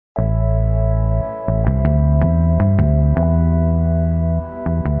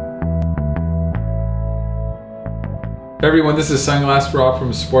Hey everyone, this is Sunglass Rob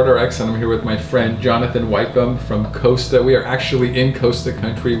from SportRx, and I'm here with my friend Jonathan Weikum from Costa. We are actually in Costa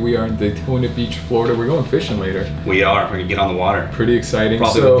country. We are in Daytona Beach, Florida. We're going fishing later. We are. We're gonna get on the water. Pretty exciting.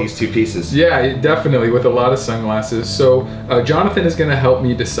 Probably with these two pieces. Yeah, definitely with a lot of sunglasses. So Jonathan is gonna help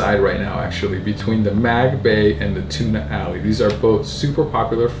me decide right now actually between the Mag Bay and the Tuna Alley. These are both super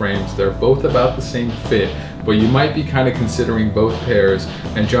popular frames. They're both about the same fit, but you might be kind of considering both pairs,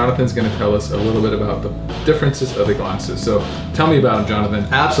 and Jonathan's gonna tell us a little bit about the differences of the glasses. So tell me about them,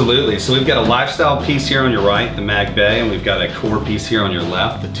 Jonathan. Absolutely. So we've got a lifestyle piece here on your right, the Mag Bay, and we've got a core piece here on your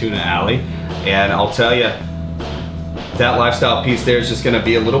left, the Tuna Alley. And I'll tell you, that lifestyle piece there is just gonna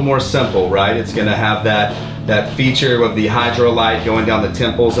be a little more simple, right? It's gonna have that feature of the hydrolite going down the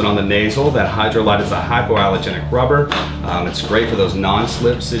temples and on the nasal. That hydrolite is a hypoallergenic rubber. It's great for those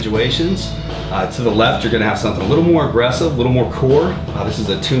non-slip situations. To the left, you're gonna have something a little more aggressive, a little more core. This is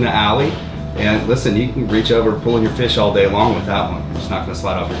a Tuna Alley. And listen, you can reach over pulling your fish all day long with that one. It's not gonna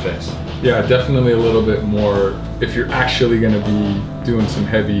slide off your face. Yeah, definitely a little bit more if you're actually gonna be doing some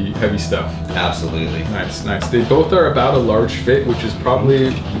heavy stuff. Absolutely. Nice, nice. They both are about a large fit, which is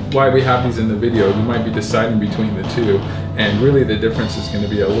probably why we have these in the video. You might be deciding between the two, and really the difference is gonna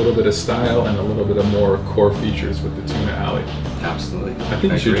be a little bit of style and a little bit of more core features with the Tuna Alley. Absolutely. I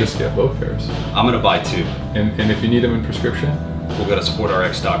think you should just get both pairs. I'm gonna buy two. And if you need them in prescription? We'll go to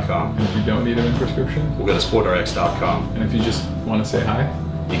SportRx.com. And if you don't need them in prescription? We'll go to SportRx.com. And if you just want to say hi?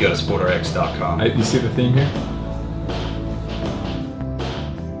 You go to SportRx.com. You see the theme here?